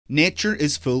Nature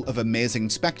is full of amazing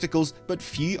spectacles, but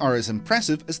few are as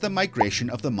impressive as the migration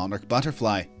of the monarch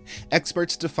butterfly.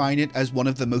 Experts define it as one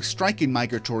of the most striking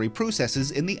migratory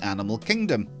processes in the animal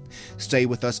kingdom. Stay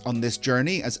with us on this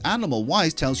journey as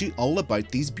AnimalWised tells you all about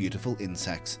these beautiful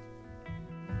insects.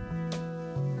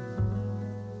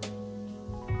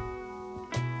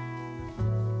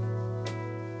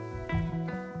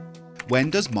 When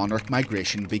does monarch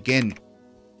migration begin?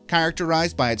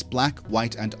 Characterized by its black,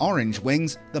 white and orange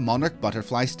wings, the monarch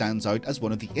butterfly stands out as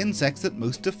one of the insects that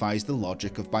most defies the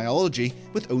logic of biology,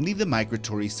 with only the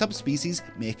migratory subspecies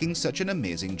making such an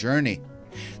amazing journey.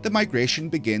 The migration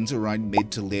begins around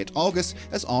mid to late August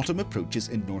as autumn approaches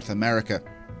in North America.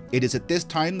 It is at this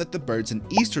time that the birds in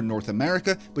eastern North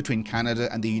America, between Canada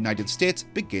and the United States,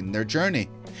 begin their journey.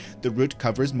 The route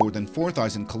covers more than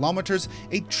 4,000 kilometers,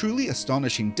 a truly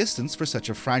astonishing distance for such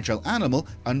a fragile animal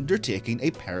undertaking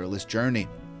a perilous journey.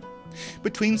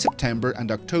 Between September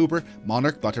and October,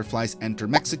 monarch butterflies enter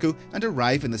Mexico and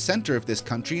arrive in the center of this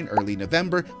country in early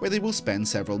November, where they will spend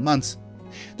several months.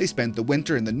 They spend the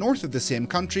winter in the north of the same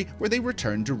country, where they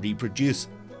return to reproduce.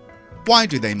 Why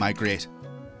do they migrate?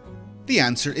 The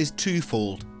answer is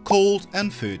twofold: cold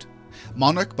and food.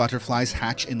 Monarch butterflies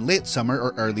hatch in late summer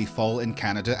or early fall in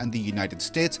Canada and the United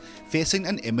States, facing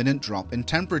an imminent drop in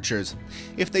temperatures.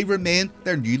 If they remain,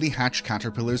 their newly hatched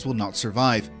caterpillars will not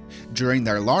survive. During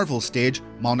their larval stage,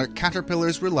 monarch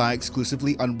caterpillars rely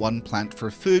exclusively on one plant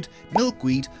for food,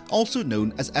 milkweed, also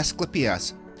known as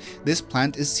Asclepias. This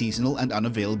plant is seasonal and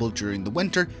unavailable during the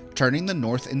winter, turning the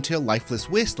north into a lifeless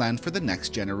wasteland for the next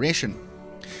generation.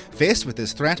 Faced with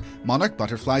this threat, monarch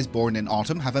butterflies born in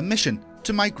autumn have a mission: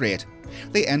 to migrate.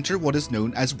 They enter what is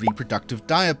known as reproductive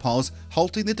diapause,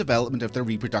 halting the development of their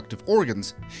reproductive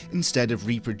organs. Instead of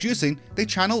reproducing, they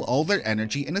channel all their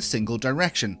energy in a single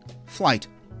direction: flight.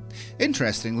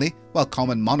 Interestingly, while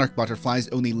common monarch butterflies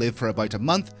only live for about a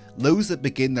month, those that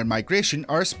begin their migration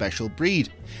are a special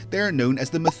breed. They are known as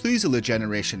the Methuselah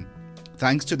generation.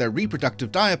 Thanks to their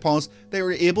reproductive diapause, they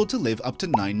are able to live up to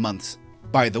 9 months.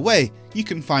 By the way, you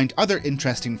can find other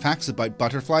interesting facts about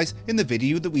butterflies in the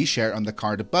video that we share on the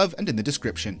card above and in the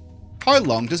description. How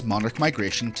long does monarch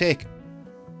migration take?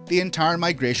 The entire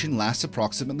migration lasts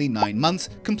approximately 9 months,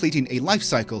 completing a life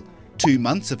cycle: 2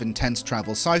 months of intense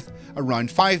travel south,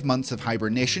 around 5 months of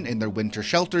hibernation in their winter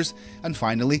shelters, and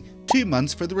finally 2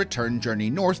 months for the return journey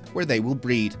north, where they will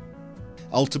breed.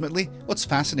 Ultimately, what's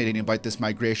fascinating about this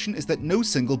migration is that no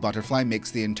single butterfly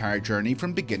makes the entire journey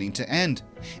from beginning to end.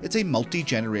 It's a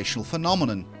multi-generational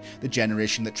phenomenon. The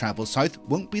generation that travels south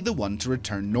won't be the one to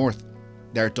return north.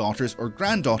 Their daughters or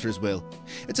granddaughters will.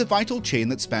 It's a vital chain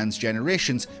that spans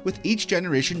generations, with each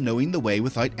generation knowing the way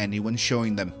without anyone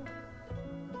showing them.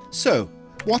 So,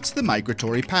 what's the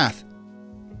migratory path?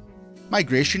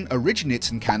 Migration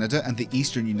originates in Canada and the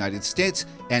eastern United States,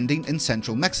 ending in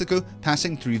central Mexico,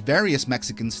 passing through various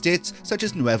Mexican states such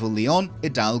as Nuevo León,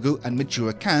 Hidalgo and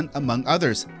Michoacán, among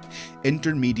others.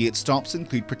 Intermediate stops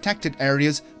include protected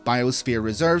areas, biosphere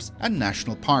reserves and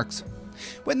national parks.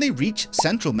 When they reach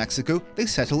central Mexico, they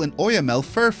settle in Oyamel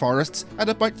fir forests at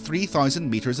about 3,000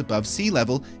 meters above sea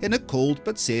level in a cold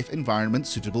but safe environment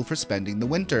suitable for spending the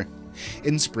winter.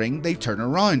 In spring, they turn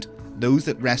around. Those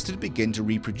that rested begin to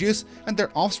reproduce, and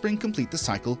their offspring complete the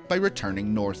cycle by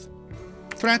returning north.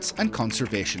 Threats and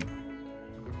conservation.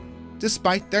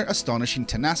 Despite their astonishing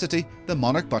tenacity, the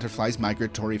monarch butterfly's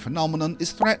migratory phenomenon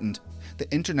is threatened.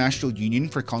 The International Union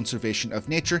for Conservation of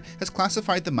Nature has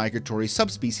classified the migratory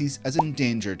subspecies as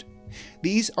endangered.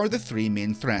 These are the 3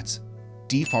 main threats: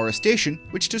 deforestation,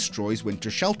 which destroys winter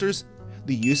shelters;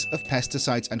 the use of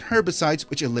pesticides and herbicides,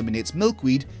 which eliminates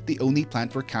milkweed, the only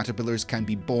plant where caterpillars can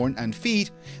be born and feed;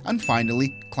 and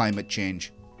finally, climate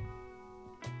change.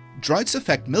 Droughts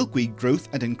affect milkweed growth,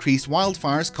 and increased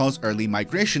wildfires cause early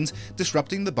migrations,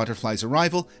 disrupting the butterfly's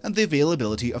arrival and the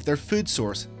availability of their food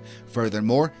source.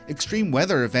 Furthermore, extreme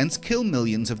weather events kill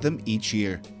millions of them each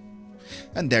year.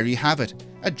 And there you have it,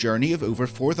 a journey of over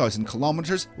 4,000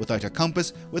 kilometers without a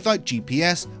compass, without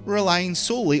GPS, relying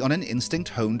solely on an instinct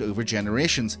honed over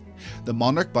generations. The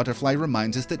monarch butterfly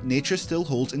reminds us that nature still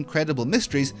holds incredible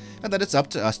mysteries and that it's up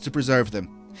to us to preserve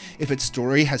them. If its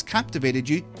story has captivated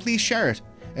you, please share it.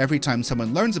 Every time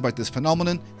someone learns about this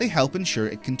phenomenon, they help ensure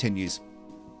it continues.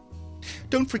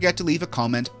 Don't forget to leave a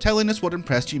comment telling us what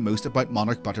impressed you most about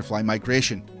monarch butterfly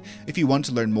migration. If you want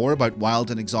to learn more about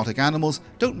wild and exotic animals,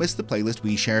 don't miss the playlist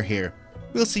we share here.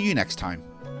 We'll see you next time.